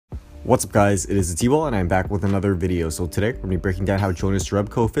What's up guys, it is T-Ball and I'm back with another video. So today, we're going to be breaking down how Jonas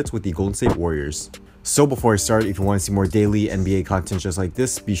Jerebko fits with the Golden State Warriors. So before I start, if you want to see more daily NBA content just like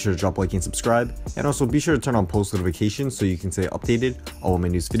this, be sure to drop a like and subscribe. And also be sure to turn on post notifications so you can stay updated on when my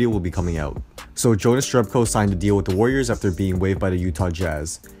news video will be coming out. So Jonas Jerebko signed a deal with the Warriors after being waived by the Utah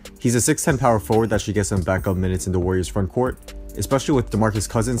Jazz. He's a 6'10" power forward that should get some backup minutes in the Warriors front court, especially with DeMarcus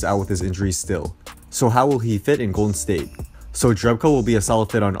Cousins out with his injuries still. So how will he fit in Golden State? So Jerebko will be a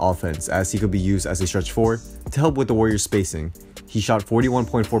solid fit on offense, as he could be used as a stretch 4 to help with the Warriors spacing. He shot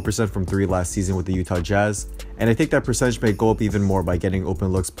 41.4% from 3 last season with the Utah Jazz, and I think that percentage may go up even more by getting open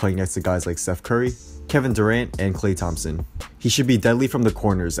looks playing next to guys like Steph Curry, Kevin Durant, and Klay Thompson. He should be deadly from the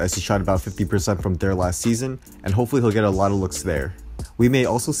corners, as he shot about 50% from there last season, and hopefully he'll get a lot of looks there. We may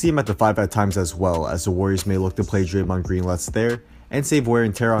also see him at the 5 at times as well, as the Warriors may look to play Draymond Green less there and save wear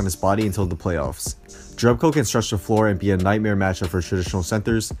and tear on his body until the playoffs. Jerebko can stretch the floor and be a nightmare matchup for traditional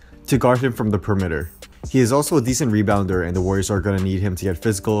centers to guard him from the perimeter. He is also a decent rebounder, and the Warriors are going to need him to get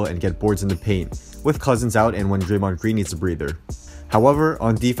physical and get boards in the paint, with Cousins out and when Draymond Green needs a breather. However,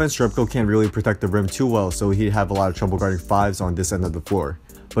 on defense, Jerebko can't really protect the rim too well, so he'd have a lot of trouble guarding 5s on this end of the floor.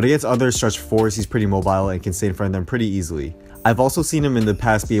 But against other stretch 4s, he's pretty mobile and can stay in front of them pretty easily. I've also seen him in the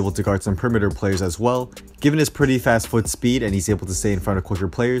past be able to guard some perimeter players as well, given his pretty fast foot speed, and he's able to stay in front of quicker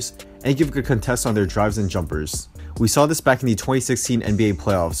players and give good contests on their drives and jumpers. We saw this back in the 2016 NBA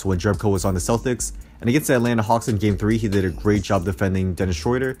playoffs when Jerebko was on the Celtics, and against the Atlanta Hawks in Game 3 he did a great job defending Dennis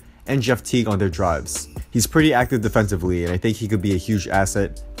Schroeder and Jeff Teague on their drives. He's pretty active defensively, and I think he could be a huge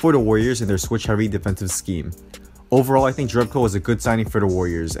asset for the Warriors in their switch-heavy defensive scheme. Overall, I think Jerebko is a good signing for the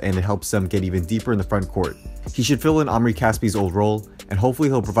Warriors, and it helps them get even deeper in the front court. He should fill in Omri Casspi's old role, and hopefully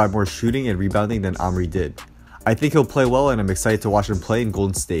he'll provide more shooting and rebounding than Omri did. I think he'll play well, and I'm excited to watch him play in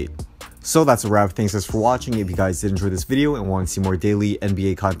Golden State. So that's a wrap. Thanks guys for watching. If you guys did enjoy this video and want to see more daily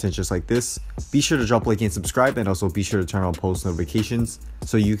NBA content just like this, be sure to drop a like and subscribe, and also be sure to turn on post notifications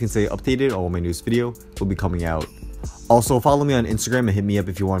so you can stay updated on when my newest video will be coming out. Also, follow me on Instagram and hit me up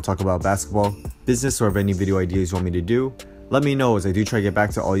if you want to talk about basketball, business, or have any video ideas you want me to do. Let me know, as I do try to get back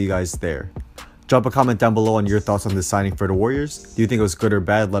to all you guys there. Drop a comment down below on your thoughts on this signing for the Warriors. Do you think it was good or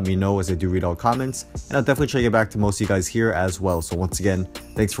bad? Let me know, as I do read all comments, and I'll definitely try to get back to most of you guys here as well. So once again,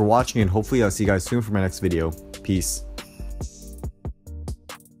 thanks for watching, and hopefully I'll see you guys soon for my next video. Peace.